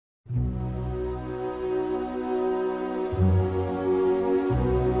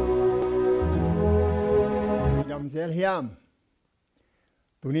zel hiam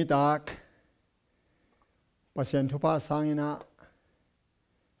tuni tak pasien thupa sangina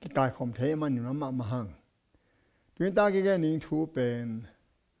ki kai khom the man ni ma mahang tuni ta ki ge ning thu pen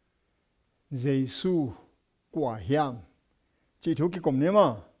Jesu quả hiam chỉ thu ki kom ne ma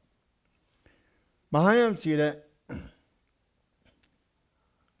mahayam chỉ le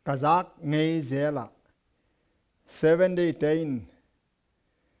kazak ngei zela 70 days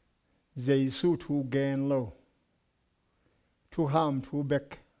Jesu thu gen lo thu ham thu bek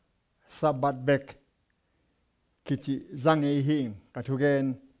sabat bek kichi zang ei hing ka thu gen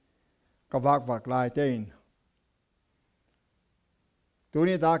ka vak lai tein tu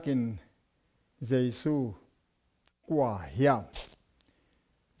ni takin Jesu quả hiam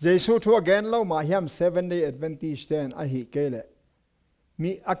Jesu thu gen lo ma hiam 7 day Adventist ten a hi kele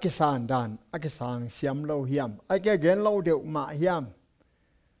mi akisan dan akisang siam lo hiam ai ke gen lo deu ma hiam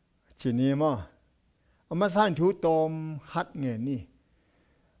chỉ niệm mà mà san thu tom hát nghe ni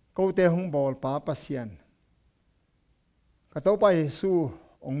câu tê hung bol pa pasien cái tàu bay su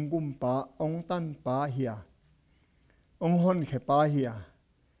ông gum pa ông tan pa hia ông hon khe pa hia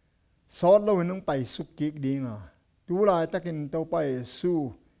sót lâu nung bay suk kik ding à tu lại takin tàu bay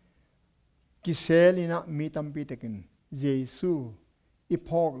su kiselina mi tampi takin Jesu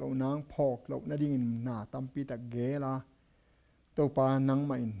ipok lo nang pok lo na ding na tampi tak gela tàu pa nang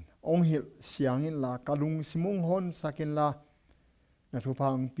main ông hiểu siang in là kalung simung hon sakin la na thu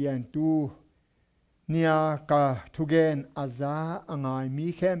phang pian tu nia ka thugen aza angai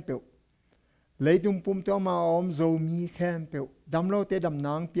mi khem pe leitung pum to ma om zo mi khem pe dam lo te dam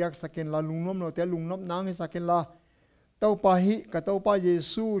nang piak sakin la lungnom lo te lungnom nang hi sakin la tau pa hi ka tau pa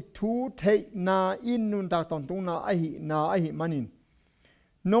Jesu thu thei na in nun ta ton tung na a hi manin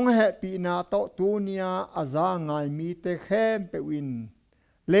nong he pi na to tu nia aza ngai mi te khem pe win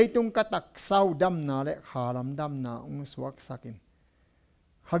leitung katak sau dam na le khalam dam na ung suak sakin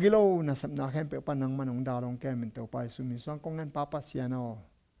hagilo na sapna khem pe panang manong dalong kem min to pai sumi sang kongan papa siano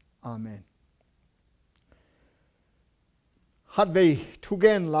amen hatve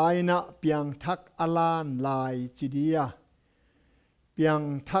thugen laina piang thak alan lai chidia piang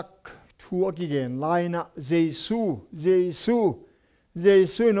thak thu akigen laina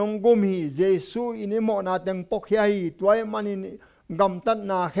Jesu nong gumi Jesu inimo na teng pokya hi tuai manin gam tat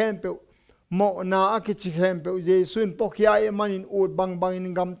na khem pe mo na akichi khem pe Jesu pokya e manin ut bang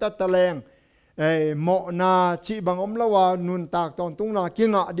in gam tat taleng mo na chi bang om lawa nun tak ton tung na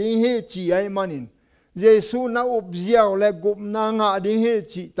kinga ding he chi ai manin Jesu na up ziaw le gup na nga ding he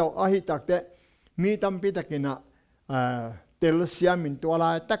chi to a hi tak te mi tampi takina tel siam min to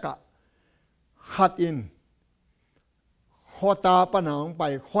la taka khat in hota panang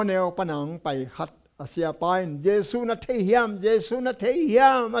pai khonel panang pai khat asia pain Jesu na thei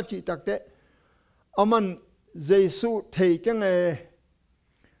hiam a chi takte aman Jesu thei keng e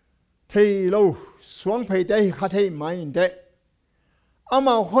thei lo suang phei te kha thei mai in te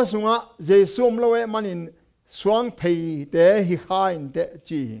ama khosunga Jesu lo e manin suang phei te hi kha in te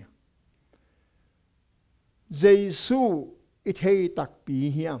chi Jesu i thei tak pi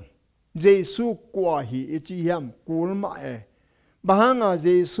hiam Jesu kwa hi i chi hiam kul ma e bahanga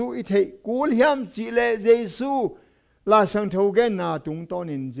Jesu i thei kul hiam chi le Jesu la sang thau gen na tung ton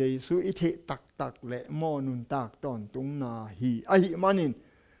in Jesu i thei tak le mo nun tak ton tung na hi a hi manin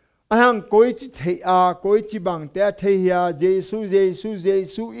ahang koi chi thei a koi chi bang te thei ya Jesu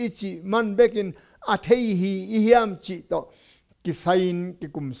i chi man bekin a thei hi i hiam chi to ki sain ki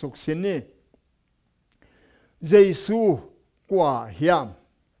kum suk sin ni Jesu kwa hiam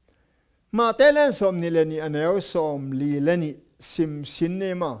ma telen som ni le ni aneu som li le ni sim sin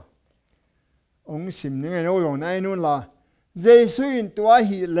ne ma ong sim ni ngai no yong nai nun la Jesu in tua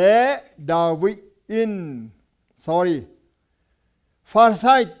hi le David in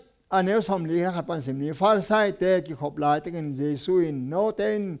Farsai aneu som li khat pan sim ni Farsai te ki khop lai te ken Jesu in no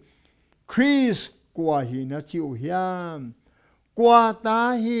ten Chris kwa hi na chiu hiam kwa ta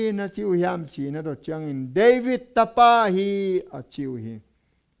hi na chiu hiam chi na do chang in David tapa hi a chiu hi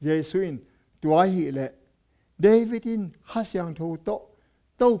Jesu in tua hi le David in hasyang tho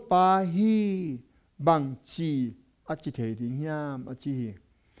to pa hi bang chi a chi the ding hiam a chi hi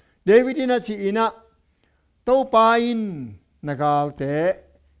David in a chi ina to pa in nagal te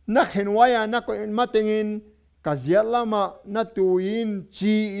na khenwaya na ko in matengin kazialama na tuin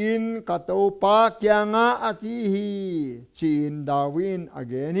chi in ka to pa kyanga a chi hi chin Darwin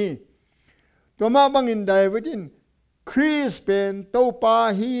again hi to ma bangin David in Chris pen to pa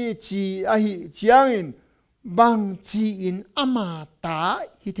hi chi a hi chiang in bang chi in ama ta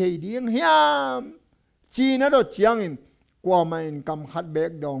hi thei ding hiam chi na do chiang in kwa ma in kam khat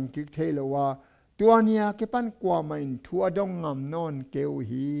bek dong kik thei lo wa tua nia cái pan qua mình thua đông ngầm non kêu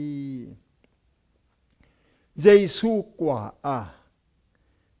hi Jesu qua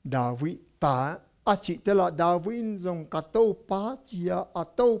David ta chỉ tên là David dùng cả tàu pa chia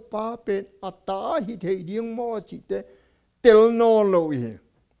tàu pa bên ta hi thấy điên mò chỉ tên tel no lôi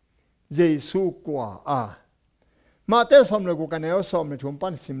Jesu qua mà tên xóm là của cái này xóm là thùng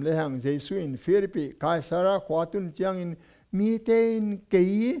pan sim lệ hàng Jesu in Philippi cái sara khóa tuần chiang in mi tên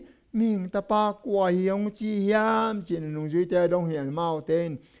kỹ mình ta pa qua hiong chi hiam chỉ nung duy te dong hiền mau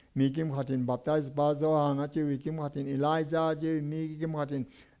tên mi kim khatin baptize ba zo hang chi wi kim khatin Elijah chi mi kim khatin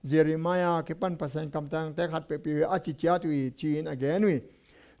Jeremiah ke pan pasan kam tang te khat pe pi chi cha tu chi in again wi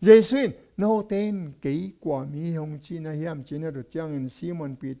Jesu no tên kỹ qua mi hiong chi na hiam chi na ru chiang in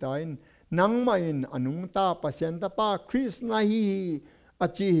Simon Peter in nang ma in anung ta pasan ta pa Chris na hi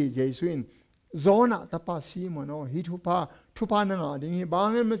chi Jesu zona ta pa Simon o hi thu pa na nga ding hi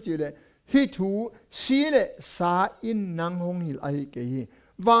bang ma chi le hi thu si le sa in nang hong hil ai ke hi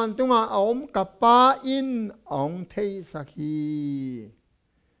van tunga om ka pa in ong thei sakhi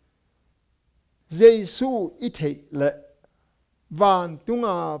Jesu i thei le van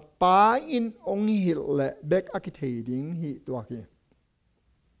tunga pa in ong hil le bek a ki thei ding hi to ki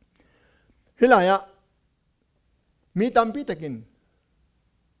hilaya mi tampi takin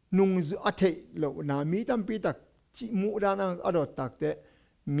nung a thei lo na mi tampi tak chi mu da na adot tak te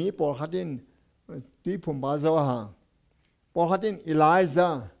mi por khatin ti phum ba zo ha por khatin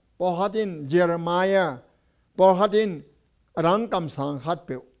Elijah por khatin Jeremiah por khatin rang kam sang khat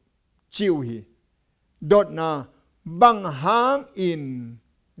pe chiu hi dot na bang hang in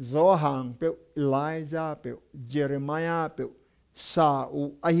zo hang pe Elijah pe Jeremiah pe sa u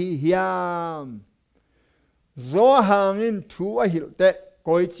a hi hiam zo hang in thu a hil te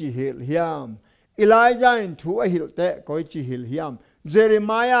koi chi hil hiam Elijah in thu a hil te koi chi hil hiam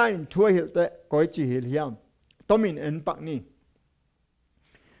Jeremiah in thu a hil te koi chi hil hiam tomin en pak ni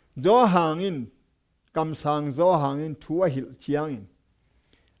zo hang in kam sang zo hang in thu a hil chiang in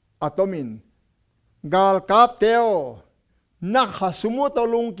atomin gal kap teo nak hasumu to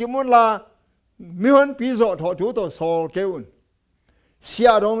lung kimun la mi hon pi zo tho thu to sol keun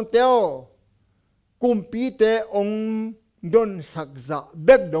sia dong teo kum pi te ong don sakza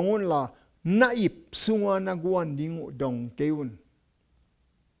bek dongun la naip sunga na guan ding dong keun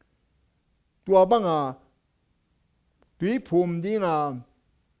tua banga tui phum dinga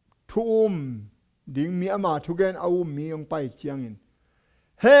thum ding mi ama thugen au mi ong pai chiangin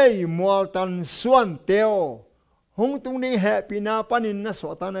hey mual tan suan teo hong tung ding happy na panin na so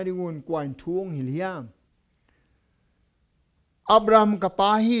ta na ringun kwan thuong hiliam Abraham ka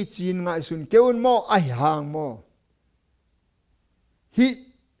pa hi chin ngai sun keun mo ai hang mo hi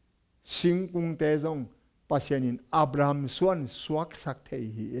singkung te zong pasyanin Abraham suan suak sak thei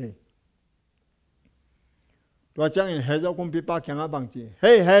hi e to chang in hezo kum pi pa kyanga bang chi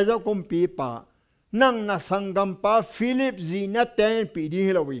hey hezo kum pi pa nang na sangam pa Philip zi na ten pi di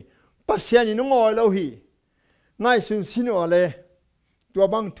hilowi pasyanin ngoi lo hi ngai sun sino le to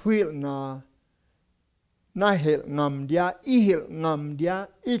bang thuil na hel ngam dia i hel ngam dia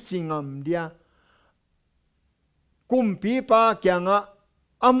i chi ngam dia kum pi pa kyanga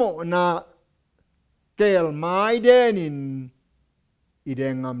amo na kel mai denin i de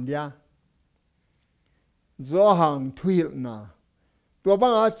ngam dia zo hang thuil na to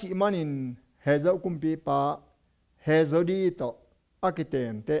bang a chi manin hezo kum pi pa hezo di to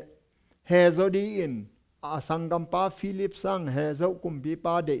akiten te hezo di in asangam pa Philip sang hezo kum pi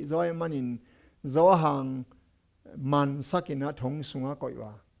pa de zoi manin zo hang man sakina thong sunga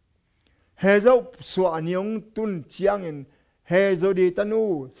koiwa hezo su aniong tun chiang in hezo di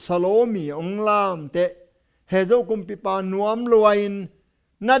tanu salomi onglam te hezo kum pi pa nuam loin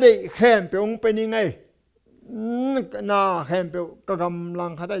na de khem pe ong pe ni ngai na khem pe ka gam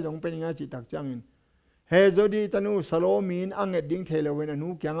lang khatai jong pe ni ngai chi tak chiang in hezo di tanu salomin anget ding thelewen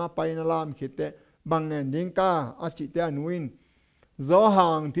anu kyanga paina lam khite bangen ding ka achi te anuin zo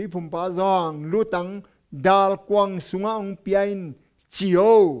hang thi phum pa zo hang lutang dal kwang sunga ong piain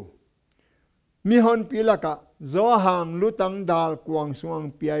chio mi hon pilaka zo hang lutang dal kwang sunga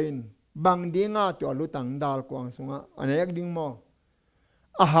ong piain bang dinga to lutang dal kwang sunga anek ding mo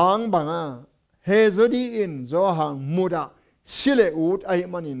ahang banga hezodi in zo hang muda sile ut ai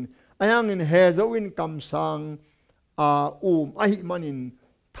manin ayang in hezo in kam sang ai manin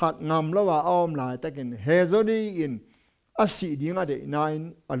that ngam lawa om lai takin hezodi in asi dinga de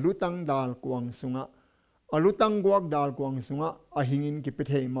nine alutang dal kwang sunga alutang guak dal kwang sunga ahingin ki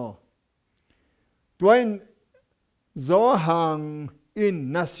pethei mo tuain zo hang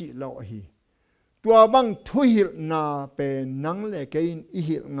in nasi lo hi tua bang thuhil na pe nang le kein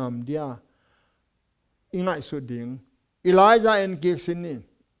ihil ngam dia ingai su ding Elijah en kik sin ni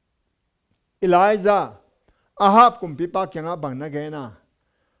Elijah Ahab kum pipa kyanga bang na gena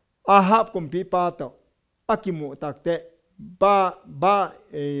Ahab kum pipa to akimu takte ba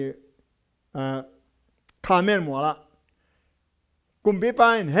kamen mola kum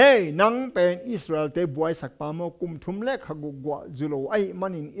pipa in hey nang pen Israel te buai sak pa mo kum thum le khagu gwa zulo ai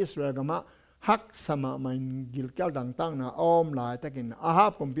manin Israel gama hak sama main gilkal dang tang na om lai takin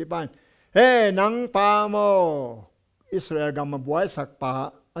Ahab kum pipa hey nang pa mo Israel gama buai sak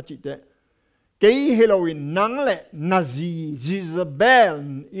pa achite kei Halloween nang le nazi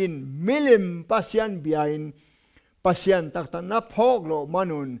Jezebel in milim pasian biain pasian takta na phok lo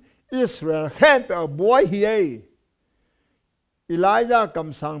manun Israel khem pe boy hi Elijah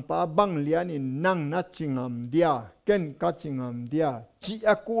kam sang pa bang lian in nang na chingam dia ken ka chingam dia chi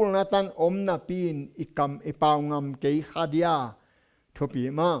akul na tan om na pin ikam ipawngam kei khadia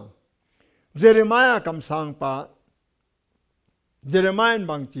thopi ma Jeremiah kam sang pa Jeremiah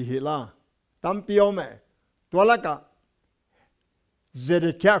bang chi hila Tampio me tualaka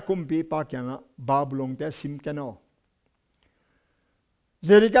Zedekia kumpi pa kyanga Babylon te sim keno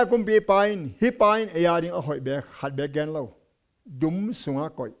Zedekia kumpi pain hi pain ayaring a hoi be khat be gen lo dum sunga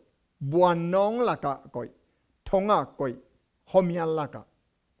koi buan nong laka koi thonga koi homian laka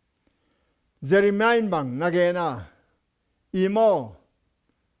Jeremiah bang nagena imo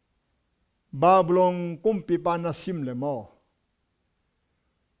Babylon kumpi pa na sim le mo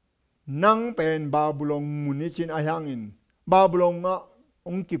nang pen Babylon munichin ayangin Babylon nga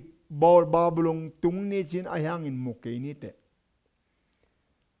ongkip Babylon tungni chin ayangin mukeni te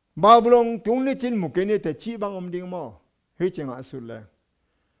Babylon tungni chin mukeni te chi bang omding mo hi chinga sulle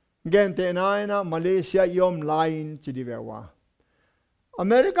gente na Malaysia yom line chidiwewa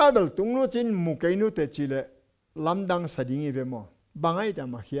America bel tungnu chin mukenu te chile lamdang sadingi ve mo bangai ta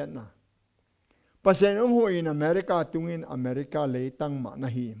ma hiat na pasen hu in America tungin America leitang ma na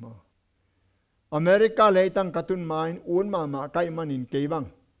hi mo America leitang katun main un ma kai manin keibang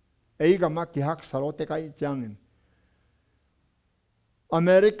ei gama ki hak sarote kai changin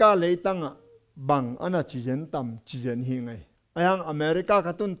America leitang bang ana chijen tam chijen hi ngai ayang America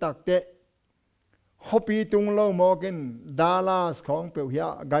katun takte hopi tung lo mokin Dallas khong pe hia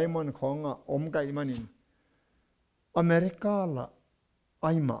gaimon khong om kai manin America la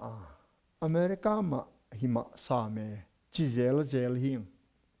aima America ma hima sa me chizel zel hing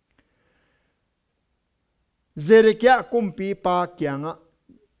Zedekia kumpi pa kyanga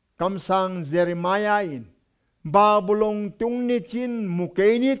kamsang Jeremiah in Babylon tungni chin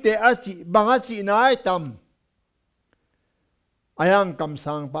mukeni te achi bangachi nai tam ayang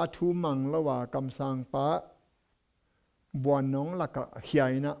kamsang pa thu mang lawa kamsang pa buanong laka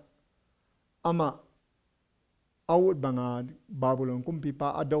hiaina ama out banga Babylon kumpi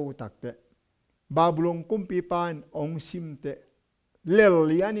pa ado takte Babylon kumpi pa ong simte lel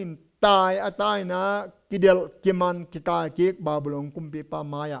lianin tai atai na kidel kiman kita kik Babylon kumpi pa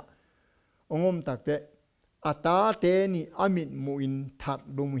maya ongom takte ata te ni amit muin that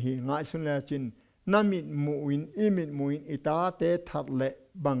dum hi ngai sun le chin namit muin imit muin ita te that le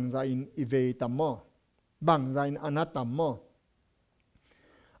bangzain ive tammo bangzain anatammo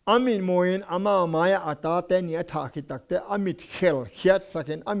amit muin ama maya ata te ni atha ki takte amit khel hiat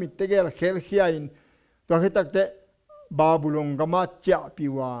saken amit tegel khel hiain to ki takte Babylon gama cha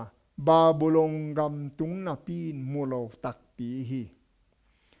piwa Babylon gam tung na pin mulo tak pi hi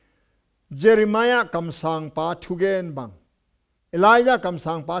Jeremiah kam sang pa thugen bang Elijah kam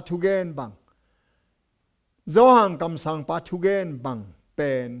sang pa thugen bang Zohang kam sang pa thugen bang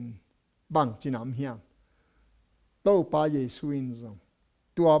pen bang chinam hiam to pa Jesu in zong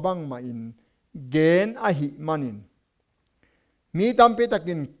tua bang ma in gen a hi manin mi tampi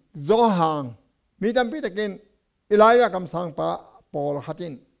takin Zohang mi tampi takin Elijah kam sang pa Paul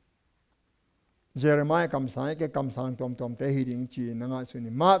hatin Jeremiah kam sang ke kam sang tom te hi ding chi nanga suni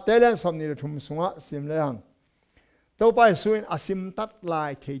ma telen somni thum sunga sim le hang to pai suin asim tat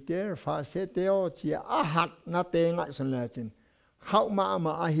lai theiter fa se teo chi a hat na te nga sun la chin khau ma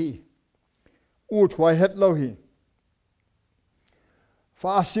a hi u thwai het lo hi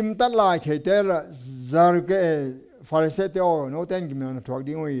fa asim tat lai theiter zar ke fa se teo no ten gi na thwak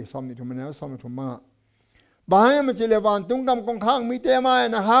ding oi somni thum na somni thum ma bahai ma chile wan tung kam kong khang mi te ma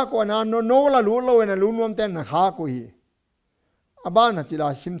na ha ko na no la lu lo na lu nuam ten na ha ko hi aba na chila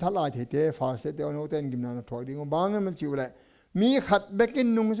sim thala the te fa se te no ten gim na thoi ding bang ma chiu le mi khat bekin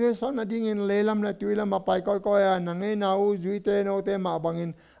nung se so na ding in lelam la tuila ma pai ko ko ya na ngai na u zui te no te ma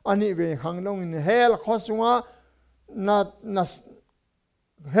bangin ani ve khang long in hel khosunga na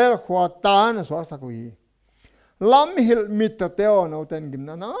hel khwa ta na so sa ko hi lam hil mit ta teo no ten gim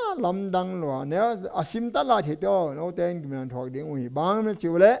na lam dang lo ne asim ta la the teo no ten gim na thok ding ui bang na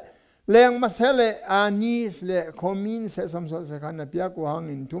chiu le leng ma se le anis le komin se sam so se khan na pia ko hang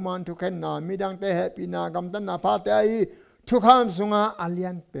in thuman thu khen na mi dang te happy na gam tan na pa te ai thu kham sunga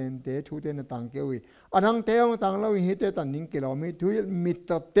alian pen te thu te na tang ke ui adang te ong tang lo hi te tan ning kilometer thu mit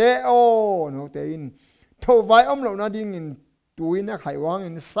ta te o no te in tho vai om lo na ding in tui na khai wang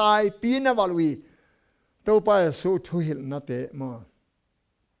in sai pi na valui to pa su thu hil na te ma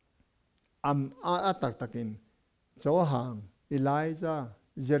a tak takin zo hang Elijah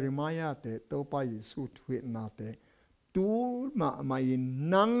Jeremiah te to pa su thu na te tu ma in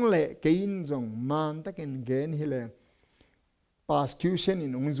nang le kein zong man takin gen hile persecution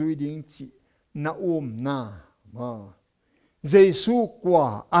in ongzui ding chi na na ma Jesu kwa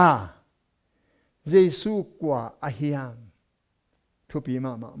a hiam thu pi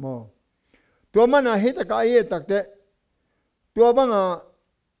ma mo tua mana he ta ka ye tak te tua banga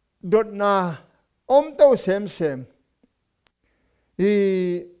dot na om to sem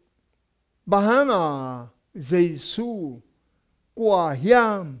i bahanga Jesu kwa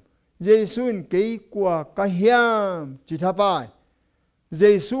hiam Jesu in ke kwa ka hiam chi tha pai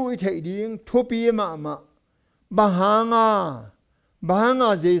Jesu i thei ding thu pi ma bahanga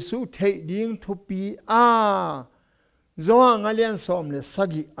Jesu thei ding thu pi a zo ngalian som le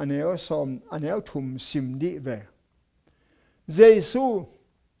sagi aneo thum sim di ve Jesu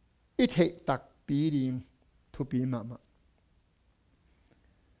i thei tak pi ding thu pi ma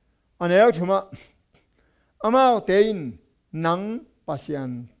aneo thuma amao tein nang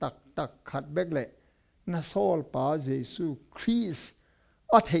pasian tak khat bek le na sol pa Jesu Christ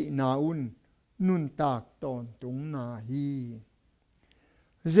a thei na nun tak ton tung na hi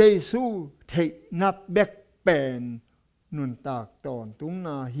Jesu thei nap bek pen nun tak ton tung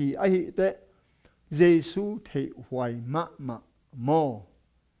na hi a hi te Jesu thei huai ma mo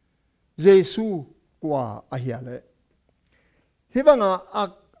Jesu kwa a hi le hi banga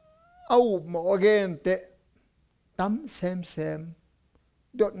au mo again te tam sem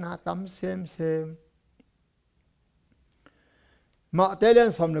dot na tam sem ma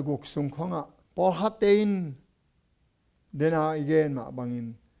telen som le guk sung khonga po hatein dena again ma bangin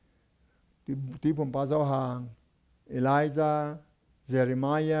ti pom pa zo hang Elijah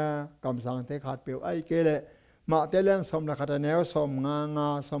Jeremiah kam sang te khat pe ai ke le ma telen som la khat neo som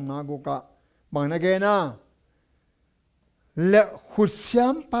nga gu ka bang na ge na le khut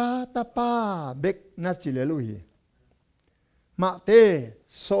siam pa ta pa bek na chi le lu hi ma te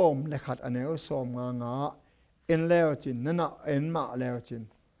som le khat aneo som nga en leo chin na en ma leo chin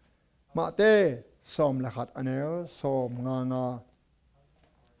ma te som le khat aneo som nga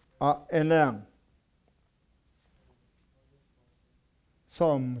a en lang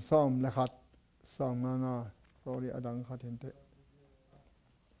som le khat som nga sorry adang khat hen te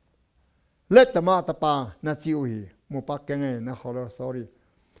let ta ma ta pa na chi u hi mo pa ke nge na kholo sorry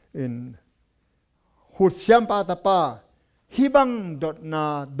in khut siam pa ta pa hibang dot na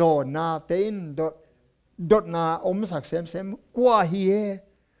do na tein dot na om sak sem kwa hi e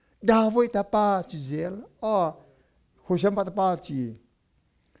da voi ta pa chi zel a khut siam pa ta pa chi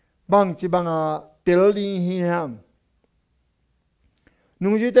bang a tel ding hiam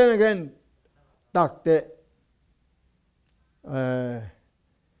nung ji ten again tak te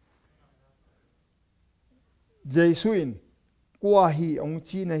Jesu in kwa hi ong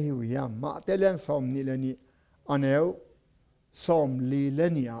chi na hi hiam ma te len som ni le ni aneu som li le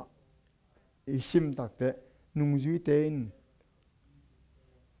ni a isim tak te nung ji ten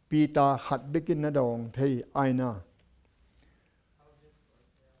pita khat bekin na dong thei aina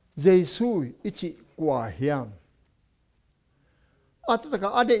Jesu ichi kwa hiam ataka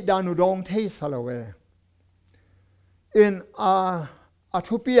ade danu dong thei salawe in a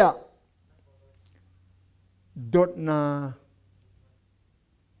thupia dot na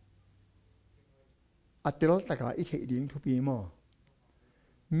atel taka i thei ding thupi mo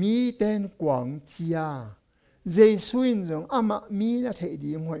mi ten kwang chia Jesu in jong ama mi na thei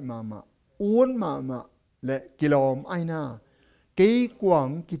ding hoi mama un mama le kilom aina ke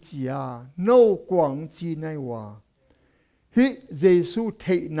kwang ki chia no kwang chi nai wa hi Jesu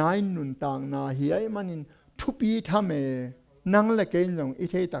thei nai nun tang na hi ai manin thupi thame nang le ke jong i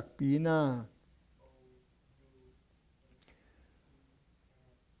thei tak pi na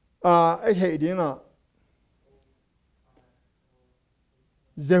ai thei ding a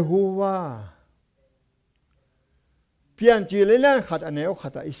Jehovah pian chi le lan khat aneu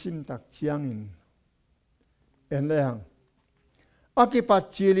khata isim tak chiang in en leng akipat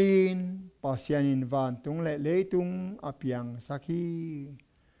chilin pasianin van tung le leitung apiang sakhi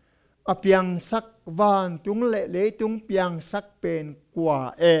piang sak van tung le tung piang sak pen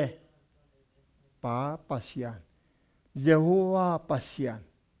kwa pa pasian Jehovah pasian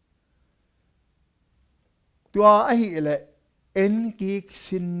tua a hi le en ki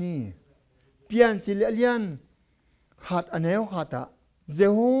sin ni pian chi le lian khat aneu khata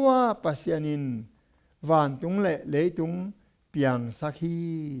Jehovah pasianin van tung le tung piang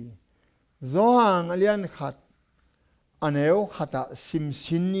sakhi zohang alian khat aneu khata sim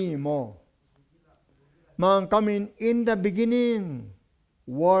sin ni mo mang come in the beginning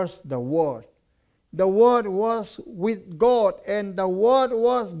was the word. The word was with God, and the word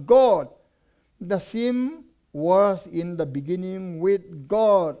was God. The same was in the beginning with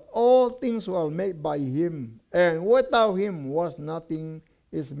God. All things were made by him, and without him was nothing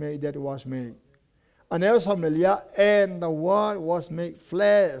is made that was made. And the word was made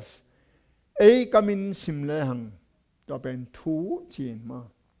flesh. A kamin simlehang to ben thu chin ma.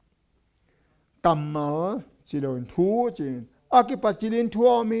 Kamal chilon thu chin. Akipachilin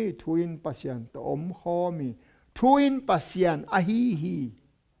tuomi tuin pasyan to homi tuin pasyan ahihi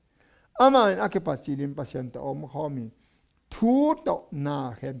aman akipachilin pasyan to homi tu to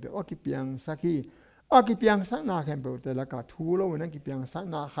na hempe akipiang saki akipiang sak na hempe telaka tu lo na kipiang sak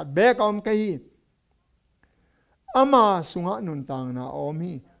na khat be kom kai ama sunga nun tang na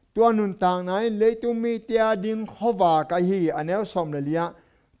omi tua nun tang na le tu mi tia ding khova kai hi anel som le lia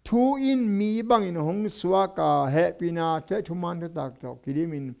thu in mi bang in hong suwa ka happy na te thuman to tak to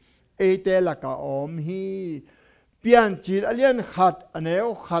kirimin e te la ka om hi pian chil alian khat aneu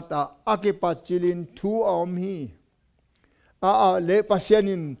khata akipa chilin thu om hi a le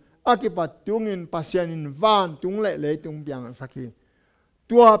pasianin akipa tungin pasianin van tung le tung piang sakhi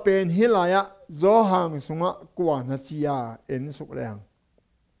tua pen hilaya zo hang sunga kwa na chia en suk leng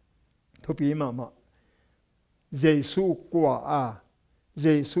thupi ma Jesu kwa a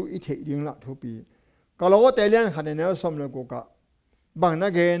Jesu i thể điên lạc thu pi kalau te lian khat ne som le ko ka bang na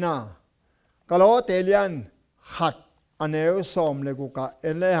ge na kalau te lian khat aneu som le ko ka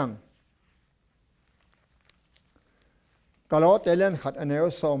en le hang kalau te lian khat aneu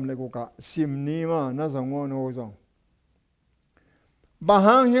som le ko ka sim ni ma na zong no zong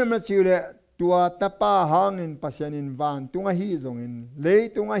bahang hi ma chi le tua tapa hang in pasian in van tunga hi zong in le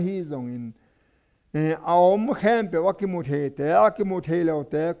tunga hi zong in aom khem pe wakimuthe te akimuthe lo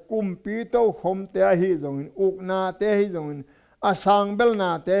te kumpi to khom te hi zong in ukna te hi zong in asang bel na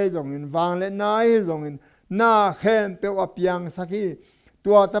te zong in wang le na hi zong in na khem pe wa piang sakhi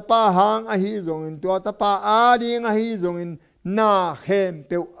tua tapa hang a hi zong in tua tapa a ding a hi zong in na khem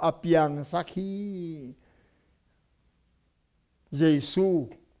pe a piang sakhi Jesu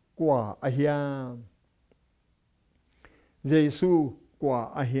kwa a hiam Jesu kwa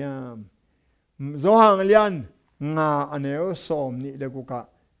a hiam zo hang lian nga aneu som ni le ku ka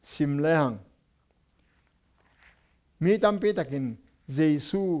sim le hang mi tampi takin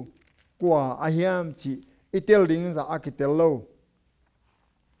Jesu kwa ahiam chi itel ding za akitel lo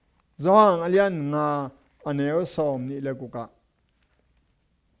zo hang lian nga aneu som ni le ku ka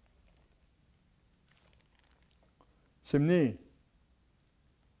simni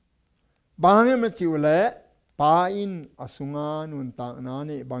bangin ma chiu le pa in asunga nun ta na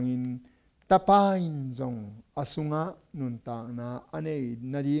ni bangin tapain zong asunga nun ta na ane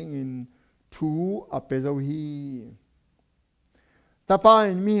nading in thu apezo hi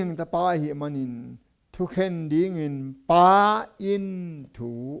tapain ming tapa hi manin thu khen ding in pa in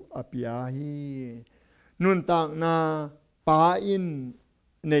thu apia hi nun ta na pa in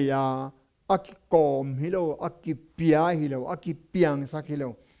ne ya akikom hilo akipia hilo akipiang sakilo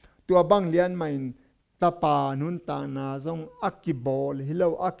tua bang lian main tapa nun ta na zong akibol hilo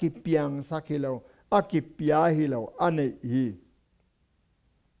akipiang sakilo akipia hilo ane hi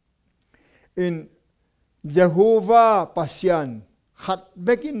in Jehovah pasian khat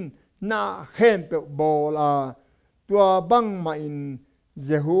bekin na hempe bola tua bang main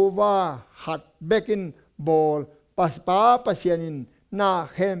Jehovah khat bekin bol paspa pasianin na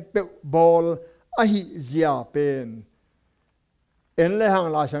hempe bol ahi zia pen en le hang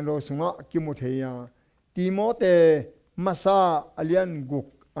la sang ro sunga kimutheya Timote masa alian guk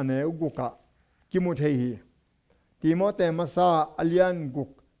ane uguka kimuthehi Timote masa alian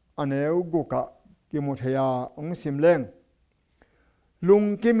guk ane uguka kimutheya ong simleng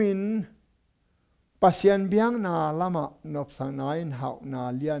lung kimin pasian biang na lama nop sang nain hau na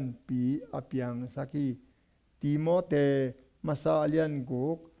lian pi apiang saki Timote masa alian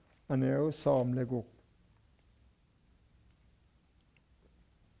guk ane som le guk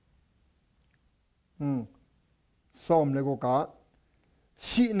som le ka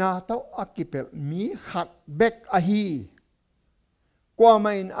si na to akipel mi khat bek ahi qua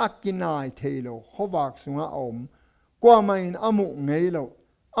mà in akinai thề lo hovak sunga om qua mà in amu ngei lo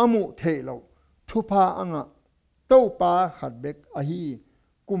amu thề lo thu pa anga tâu pa khát bek ahi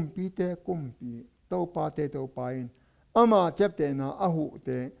kumpi te kumpi tâu pa in ama chep te na ahu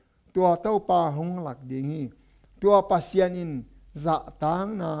te tua tâu pa hong lak ding hi tua pasian in za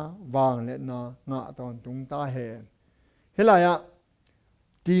tang na wang le na nga ton tung ta he helaya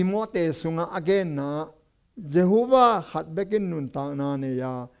Timote sunga again na Jehovah hat bekin nun ta na ne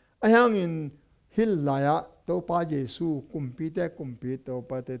ya ayang in hilaya to pa Jesu kumpi to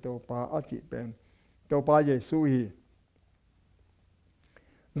pa achi pen to pa Jesu hi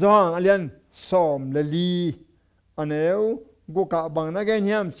zong alian som le li aneu go ka bang na gen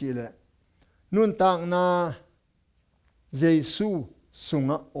hiam chi le nun tang na Jesu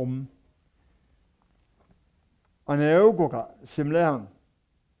sunga om aneu go ka simle hang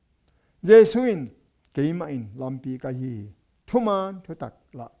Jesu in keima in lampi ka hi thuman thu tak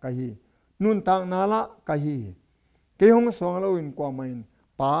la ka hi nun tang na la ka hi ke hong song lo in kwa main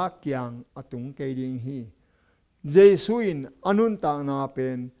pa kyang atung ke ding hi Jesu in anun tang na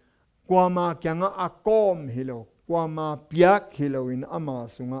pen kwa ma kyang akom hilo kwa ma piak hilo in ama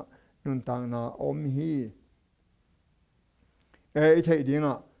sunga nun tang na om hi e thei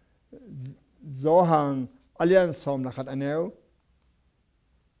dinga zo hang alian som la khat aneu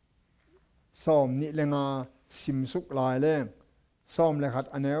som ni lenga sim suk lai leng som le khat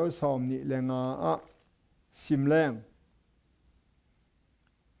aneu som ni lenga a sim leng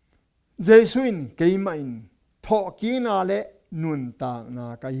Jesuin keima in tho ki na le nun ta na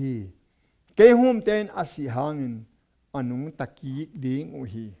ka hi ke hum ten asi hangin anung taki ding u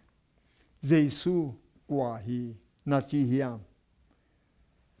hi Jesu kwa hi na chi hiam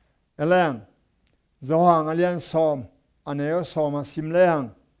eleng zo hang alian som aneu som a sim leng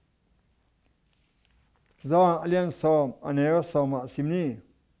Zawang alian som aneo soma simni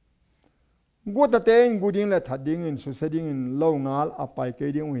guta ten guding le thading in suseding in lo ngal apai ke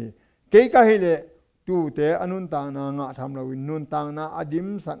ding wi ke ka hele tu te anun tang na nga tham lo in nun tang na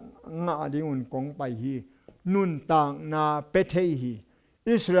adim sang nga ading un kong pai hi nun tang na pethei hi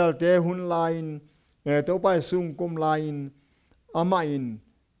Israel te hun lain to pai sung kum lain ama in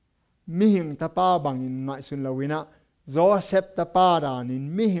mihing tapa bang in ngai sun lawina Joseph tapa dan in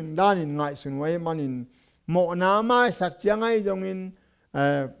mihing dan in ngai sun wai manin mo na mai sak chiang ai jong in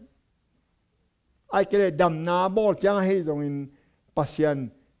ai kể đầm na bol chiang ai jong in pasian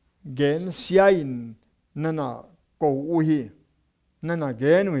gen siain nana ko uhi nana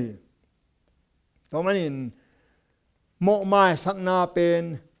gen uhi to manin mo mai sak na pen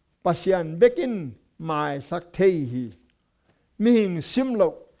pasian bekin mai sak thei hi mihing simlo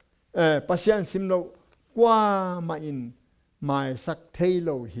pasian simlo qua ma in mai sak thei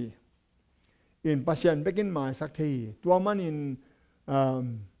lo hi in pasian bekin mai sak thei tua man in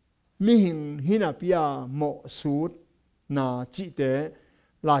mihing hinapia mo sut na chi te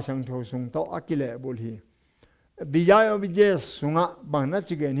la sang tho sung to akile bul hi biya bi je sunga bangna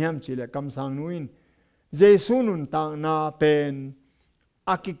chi gen hiam chi le kam sang nuin Jesu nun tang na pen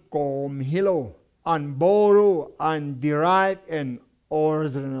akikom hilo and borrow and derive and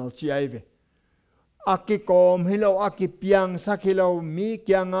original chi aive akikom hilo akipiang sakilo mi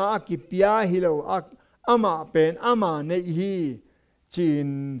kyanga akipia hilo ama pen ama ne hi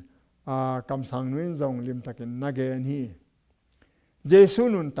chin kam sang nuin zong lim takin nagen hi Jesu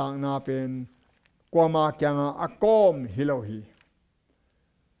nun tang na pen kwama kyanga akom hilo hi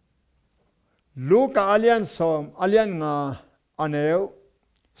Luka alian som alian nga aneu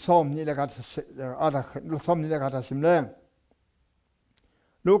som ni la kat ada som ni la kat simleng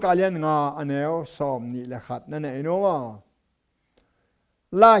Luka alian nga aneu som ni la khat na ne no wa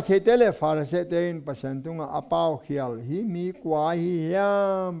la khetele farse tein pasantunga apau khial hi mi kwa hi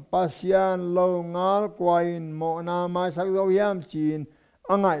yam pasian lo ngal kwain mo na ma sak zo yam chin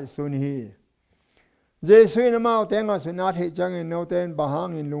angai sun hi Jesu in mau tenga sunat he chang in no ten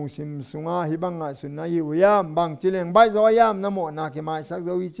bahang in lung sim sunga hi banga sunna hi yam bang chileng bai zo yam namo na ke mai sak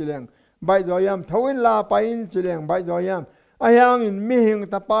zo wi chileng bai zo yam thoin la pain chileng bai zo yam ayang in mi hing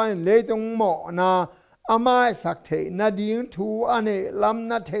ta pain le tung mo na amai sak the na ding thu ane lam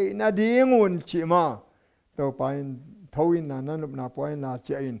na the na ding un chi ma to pain thoin na na lup na poin la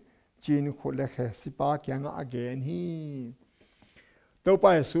chi in chin khu le khe sipa kyang again hi to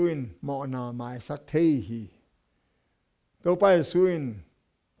pai suin mo na mai sak thei hi to pai suin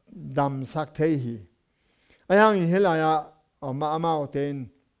dam sak thei hi ayang in helaya ama ten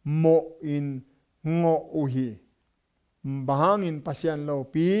mo in ngo u hi bahang in pasian lo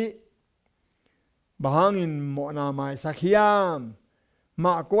pi bahang in mo na mai sak hiam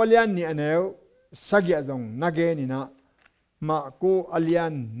ma ko lian ni aneu sagya jong nage ni na ma ku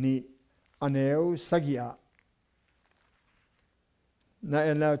alian ni aneu sagia na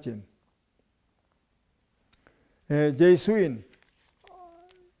en lao chin Jesu in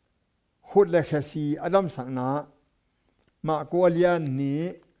hút le khasi adam sang na ma ku alian ni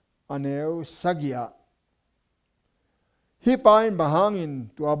aneu sagia hi pain bahangin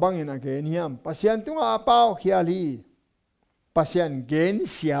tua bangin again hiam pasian tunga apau khiali pasian gen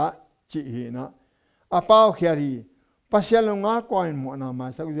sia chi hi na apau khiali pasian longa koin mo na ma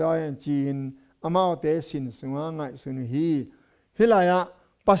sak jayan chin amau te sin sunga ngai sun hi hilaya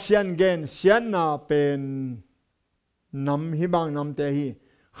pasian gen sian na pen nam hi bang nam te hi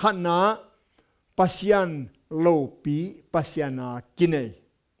khanna pasian lo pi pasian na kinai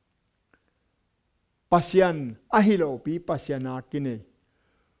pasian ahilo pi pasian na kinai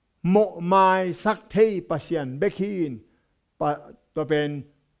mo mai sak thei pasian bekhin pa to pen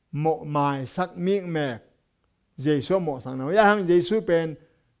mo mai sak miệng mẹ Jesu mo sang nào ya hang Jesu pen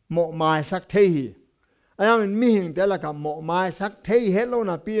mo mai sak thei hi ayang mi hing te la ka mo mai sak thei hello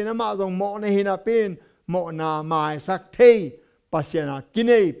na pi na ma jong mo na hi na pin mo na mai sak thei pasian na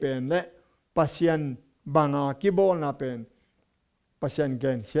kinai pen le pasian banga kibol na pen pasian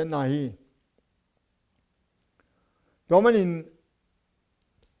gen sian na hi Domanin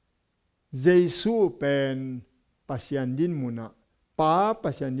Jesu pen pasian din muna pa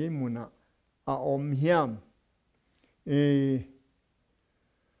pasian din muna a om hiam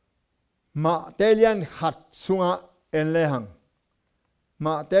ma telian khat sunga en lehang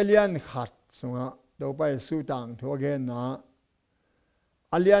ma telian khat sunga do pai su tang tho gen na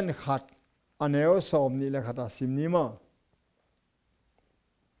alian khat aneo som ni le khata sim ni ma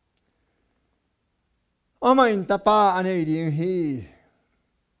ama in tapa ane ding hi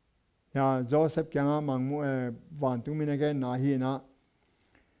ya Joseph kyanga mangmu van tu min again na hi na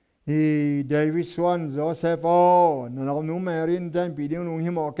hi David Swan Joseph o na lo nu merin dan pi ding lung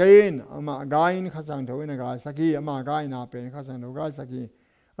hi mo kain ama gain khasang tho ina ga saki ama gain na pen khasang tho ga saki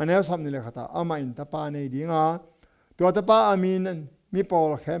ane sam ni le khata ama in tapa ane ding a to tapa amin mi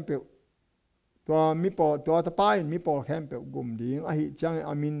pol khampe to mi pol to tapa in mi pol khampe gum ding a hi chang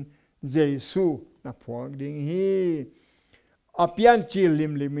amin Jesu na phok ding hi apian chil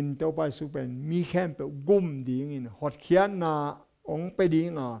lim limin to pa super mi khem pe gum ding in hot khian na ong pe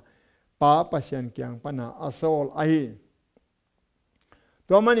ding a pa pasian kyang pana asol ai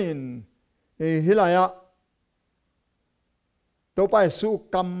to manin hilaya to pa su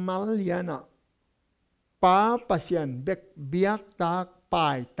kamal yana pa pasian bek biak tak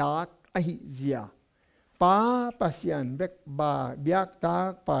pai tak ai zia pa pasian bek ba biak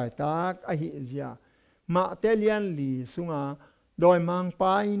tak pai tak a hi zia ma telian li sunga doi mang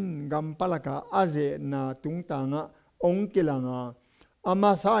pain gam palaka aze na tung tanga ong kilanga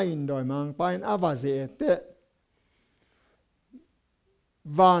ama sain doi mang pain avaze te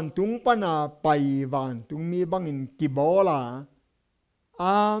van tung pana pai van tung mi bangin kibola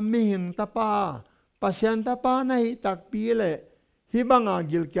a mi hing tapa pasian tapa na hi tak pi le hi banga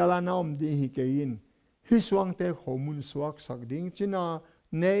gil kyala na om di hi kein hi suang te khomun suak sak ding china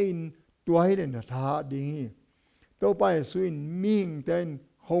nein tuai le na tha ding to pai suin ming ten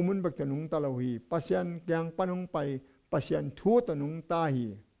khomun bak tanung talohi pasian kyang panung pai pasian thu tanung ta hi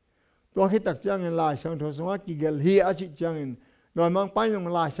to hi tak chang la sang tho sunga ki gel hi a chi chang noi mang pai long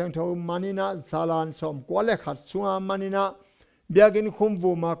la sang tho manina salan som kwale khat sunga manina biagin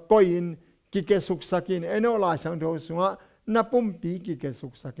khumvu ma koin ki ke suk sakin eno la sang tho sunga na pum pi ki ke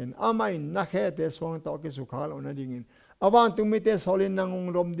suk saken amai na khe te swang to ke sukhal ona dingin awan tu mi te solin nangong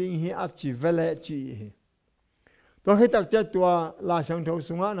rom ding hi achi vele chi hi to he tak cha tua la sang tho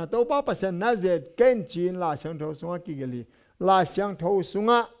sunga na to pa pasen na zet ken chin la sang tho sunga ki geli la sang tho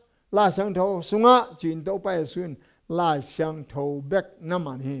sunga chin to pa sun la sang tho bek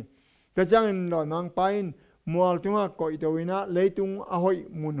naman hi ka chang loi mang pain mual tunga koi to wina leitung a hoi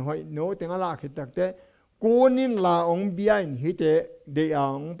mun hoi no tenga la khit tak te kunin la ong biain hite de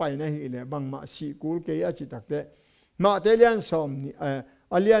ang pai na hi le bang ma si kul ke a chi tak te ma te lian som ni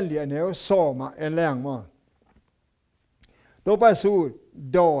alian li aneo so ma en lang ma to pa su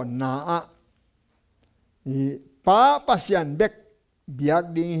do na a i pa pasian bek biak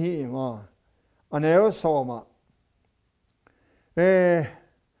ding hi ma aneo so ma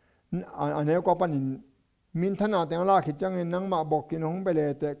aneo ko panin min thana te la khi chang nang ma bok kin hong bele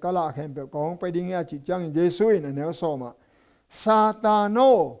te kala khem pe kong pe ding ya chi chang Jesu in ne so ma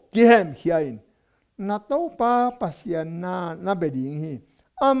satano kihem hiain na to pa pasian na be ding hi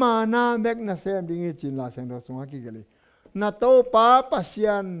ama na bek na sem ding hi chin la sang do sunga ki gele na to pa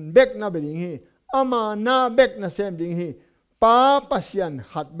pasian bek na be ding hi ama na bek na sem ding hi pa pasian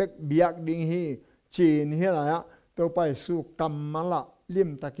hat bek biak ding hi chin hi la ya đâu phải su cầm mà lạ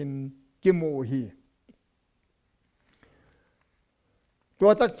lim takin kim mù hi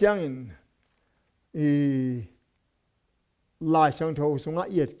tua tắc chang in lại sang thâu sung á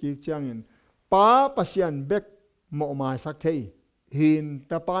yết kí chang in pa pasian bek mộ mai sắc thei hin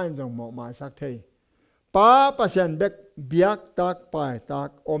ta pain jong mộ mai sắc thei pa pasian bek biak tak pai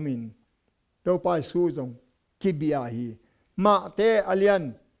tak omin đâu phải su jong kibia hi ma te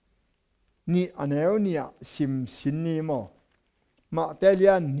alian ni aneu ni a sim sin ni mo ma te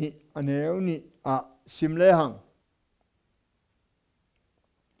alian ni aneu ni a sim le hang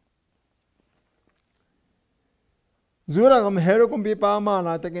zura gam hero kum pi pa ma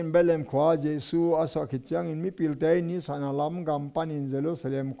na takin belem khwa Jesu aso khichang in mi pilte ni sana lam gam pan in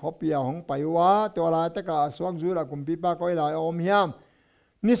Jerusalem khopia hong paiwa to la ta ka aswak zura kum pi pa koi la om hiam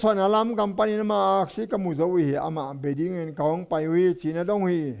ni sana lam gam pan in ma aksi ka mu zo hi ama beding in kaung paiwi china dong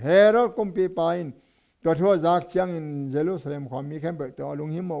hi hero kum pi pa in to thua zak chang in Jerusalem khom mi khem be to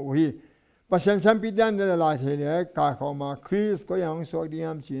lung hi mo hi pasien sam pi dan de la the le ka khoma Chris ko yang so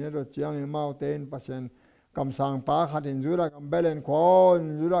diam china ro chang in mountain pasien cầm sang pa khát in zura cầm belen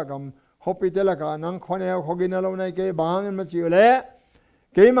khon zura cầm hospital ka nang khoneo khogina lo nai ke bang in ma chiu le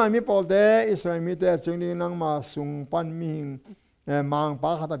ke ma mi polte Israel mi te chungni nang ma sung pan mi mang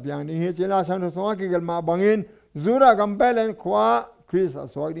pa khata biang ni he chela sang so ki gel ma bangin zura cầm belen khwa Chris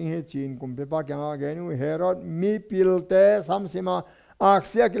aswag ding he chin kum pe pa kyang ge nu herod mi pilte samsima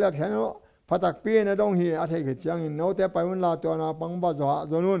aksia kila theno phatak pi na dong hi a the ke chang in no te pa un la to na pang ba zo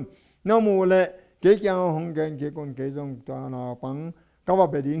zonun no mu le cái kyang hong gen cái con cái dòng to na pang ka wa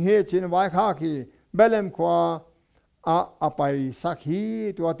be ding he chin wai kha ki belem khwa a pai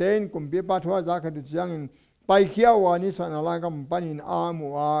sakhi to ten kum pi pa thwa za kha du chang in pai khia wa ni sa na la kam panin a mu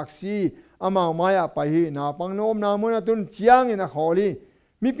a si ama maya pai hi na pang nom na mu na tun chiang in a kholi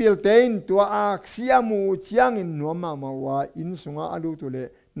mi pil ten to a sia mu chiang in no ma ma wa in sunga alu tu le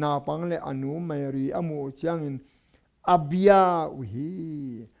na pang le anu mai ri amu chiang in abia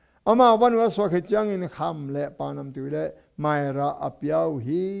hi ama wan wa so khe chang in kham le panam tu le mai ra apiau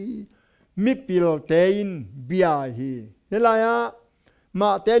hi mi pil tein bia hi helaya ma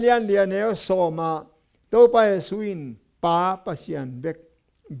telian lian ne so ma to pa suin pa pasian bek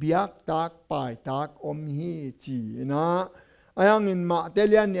biak tak pai tak om hi chi na ayang in ma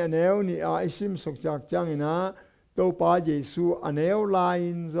telian ne neu ni a isim sok chak chang ina to pa Jesu aneu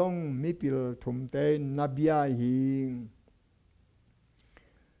lain zong mi pil thum te na bia hi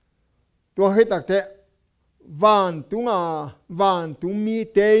tua hết tắc thế van tung mi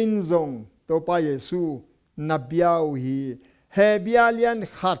tên zong to pa Jesu na biao hi he bia lian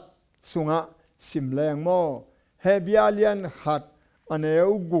khat sunga sim leng mo he bia lian khat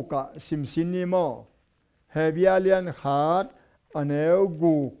aneu guka sim sin mo he bia lian khat aneu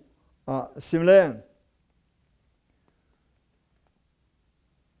gu sim leng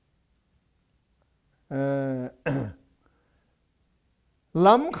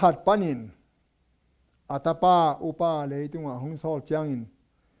lam khat panin atapa upa leitunga hong sol changin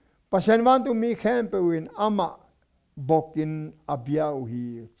pasien wan tu mi khem pe win ama bokin abiau hi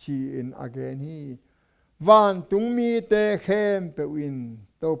chi in again hi van tung mi te khem pe win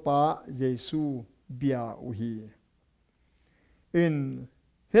to pa Jesu bia hi in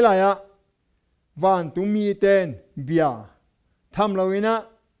hilaya van tung mi ten bia tham lawina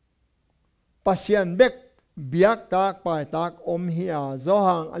pasien bek biak tak pai tak om hia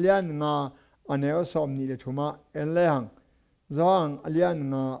zohang alian nga aneu som ni le thuma en le hang zohang alian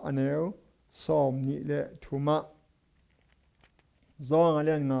nga aneu som ni le thuma zohang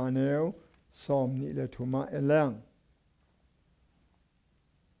alian nga aneu som ni le thuma en le hang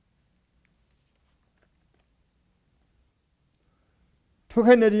thu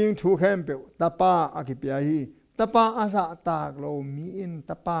khen ding thu khen pe tapa akipia hi tapa asa tak lo mi in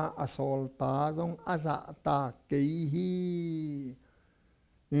tapa asol pa zong asa tak ke hi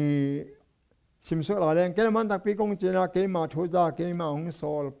simso la len ke man tak pi kong chena ke ma thoza ke ma hong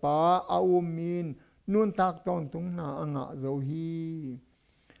sol pa au min nun tak ton tung na anga zo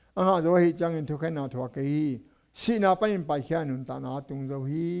hi chang in thu khen na thwa ke hi si na pa in pa khia nun ta na tung zo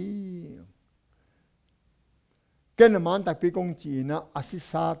hi ken man tak pi kong chi na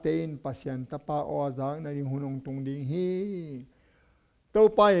asisa ten pasien tapa o zang na ring hunong tung ding hi to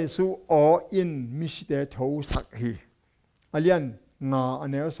pa Jesu o in mi ste tho sak hi alian nga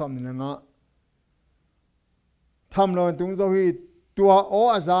anel som ni nga tham lo tung zo hi tua o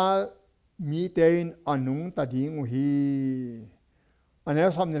aza mi ten anung ta ding hi anel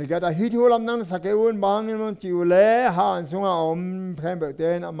som ni ga da hi thu lam nang sa ke un bang in mon chiu le han sunga om phem be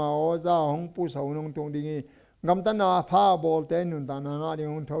ten ama o za hong pu so nong tung ding hi gam tan na pha bol ten nun ta na nga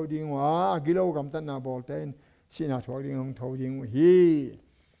ding thau ding wa gilo gam tan na bol ten xin là thuộc đi ông thâu dinh hi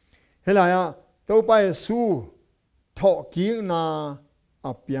thế là tôi bay su thọ kiến na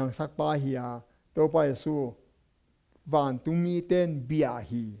biang sắc ba hi tôi bay su van tung mi tên bia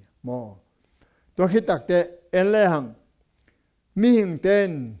hi mò tôi khi tắc tệ en lê hằng mi hình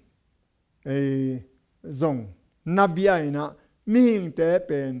tên dòng nabia ina mi hình tế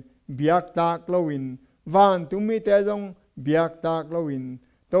bên biak tak lowin van tung mi tế dòng biak tak lowin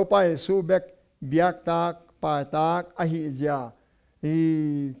tôi bay su bek biak tak pa tak ahi ja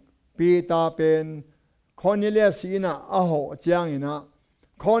Pita pen Cornelius ina aho chiang ina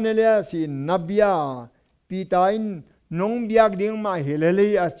Cornelius in nabia Pita in nong biak ding ma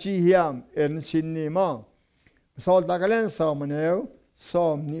hileli a chi hiam en sin ni ma sol takalen som maneu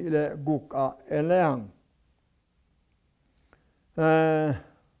som ni le guk a eleng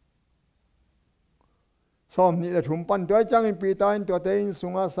som ni le thum pan toy chang in Pita in to te in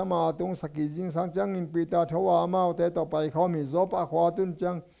sunga sama tung saki jing sang chang in Pita thawa ma te to pai kho mi zop a khwa tun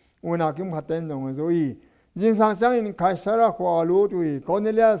chang una kim khaten jong zoi jing sang chang in kaisara khwa lu tui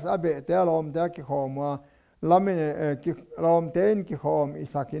Cornelius abe te lom te ki khoma lamen ki lom ten ki khom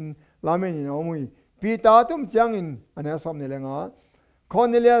isakin lamen in omui Pita tum chang in ana som ni lenga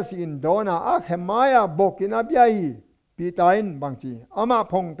Cornelius in dona a khemaya bokina biai Pita in bangchi ama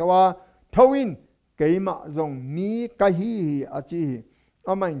phong tawa thawin keima zong mi kahi achi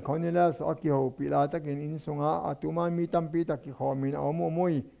ama in Cornelius akiho pila takin in sunga atuma mi tampi takki khomin omo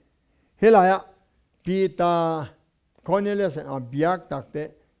moi helaya Pita Cornelius a biak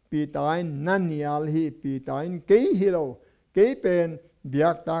takte Pita in nanial hi Pita in ke hilo ke pen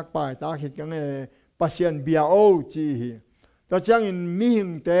biak tak pai tak hit kang pasien bia o chi hi ta chang in mi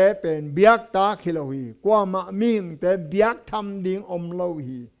hing te pen biak tak hilo hi kwa ma mi hing te biak tham ding om lo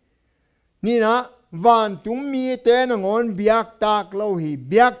hi ni na van tung mi te na ngon biak tak lo hi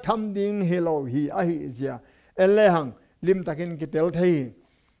biak tham ding hilo hi a hi zia ele hang lim takin kitel thei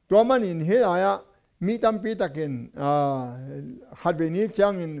to man in he aya mi tam pi takin hadbeni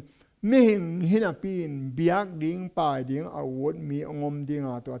chang in mi hing hina pin biak ding pai ding awot mi ngom ding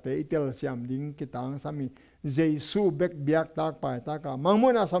a to te itel siam ding kitang sami Jesu bek biak tak pai tak ka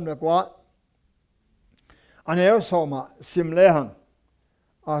mangmuna sam le kwa aneo soma sim le hang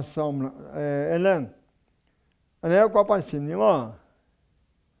asom eleng aneo kwa pan sim ni ma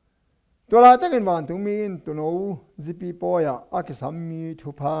to la takin van tung mi in to no zipi poya akisam mi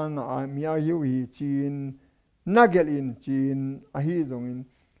thupang a mi a yu hi chin nagel in chin a hi zong in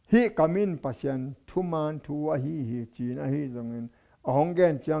hi kamin pasien thuman thu a hi chin a hi zong in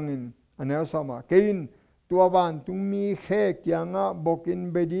ahongen chang in aneo sama kein tua van tung mi khe kyanga bokin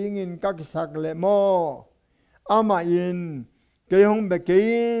beding in kakisak le mo ama in kehong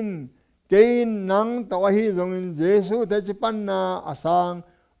bekein kein nang tawahi zong in Jesu te chipan na asang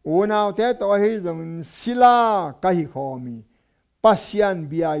unaw te tawahi zong in sila kahi khomi pasian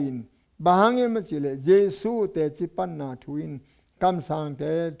biain bahangin machile Jesu te chipan na thuin kam sang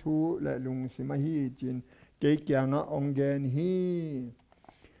te thu le lung simahi chin ke kyanga ongen hi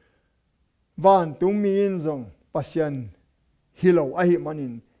van tung min zong pasian hilo ahi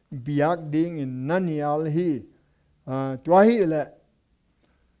manin biak ding in nanial hi tua hi le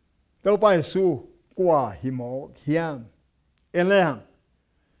tau pai su kwa himo hiam eleng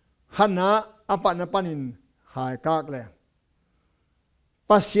hana apa na panin hai kak le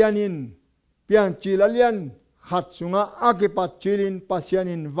pasianin piang chilalian hat sunga akipat chilin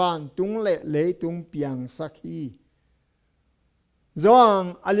pasianin van tung le tung piang sakhi zoang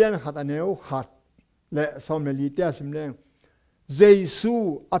alian khataneu khat le someli te simleng Jesu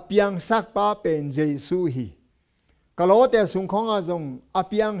apiang sakpa pen Jesu hi kalote sung khong a zong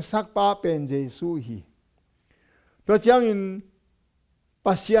apiang sakpa pen Jesu hi to chang in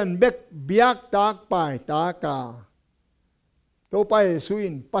pasian bek biak tak pai ta ka to pai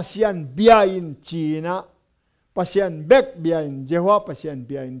suin pasian bia in china pasian bek bia in Jehovah pasian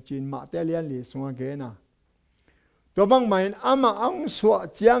bia in chin ma te lian li sunga ge na to bang main ama ang so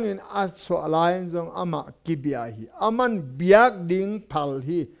chiang in a so lain zong ama kibia hi aman biak ding phal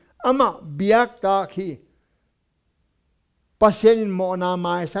hi ama biak ta hi pasien in mo na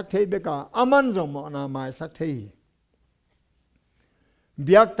mai sak thei beka aman zong mo na mai sak thei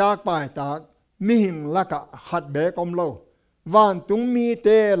biak tak pai tak mi hing laka hat be kom lo van tung mi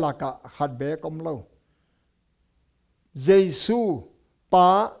te laka hat be kom lo Jesu pa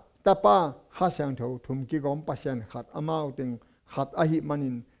tapa hasang tho thum ki gom pasien khat amau ting khat ahi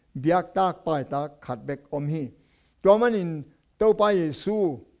manin biak tak pai tak khat bek om hi to manin to pa Jesu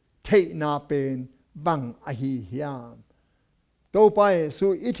thei na pen bang ahi hiam to pa Jesu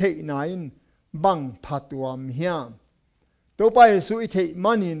I thei na in bang phatuam hiam to pa Jesu I thei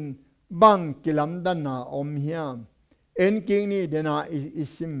manin bang kilam dan na om hiam en king ni dena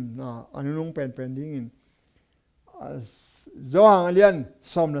isim na anunung pen ding in zoang alian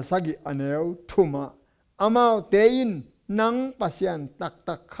som la sagi aneu thuma amau tein nang pasian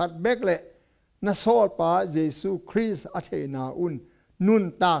tak khat bek le na sol pa Jesu Christ athena un nun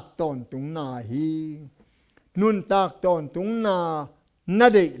tak ton tung na hi nun tak ton tung na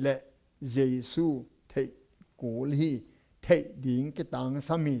de le Jesu thei kul hi thei ding ke tang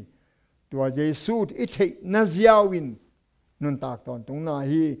sami tua Jesu i thei na ziawin nun tak ton tung na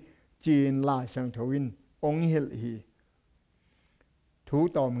hi chin la sang thawin ong hil hi thu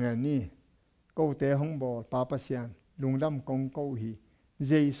tom nge ni câu te hong bol pa pasian lungdam kong câu hi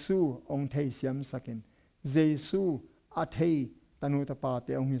Jesu ong thei siam sakin Jesu a thei tanu ta pa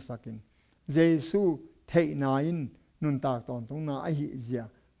te ong hi sakin Jesu thei na in nun tak ton tung na a hi zia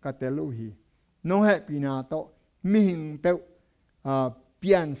ka te lu hi no he pina to mi hing pe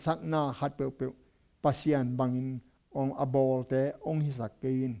pian sak na hat pe pasian bangin ong abol te ong hi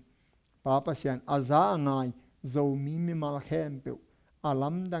sakin pa pasian aza ngai zo mi mal khem pe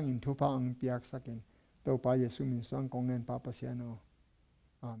alam dang in thupa ang piak sakin to pa Yesu min sang kong nen pa pasiano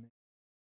amen.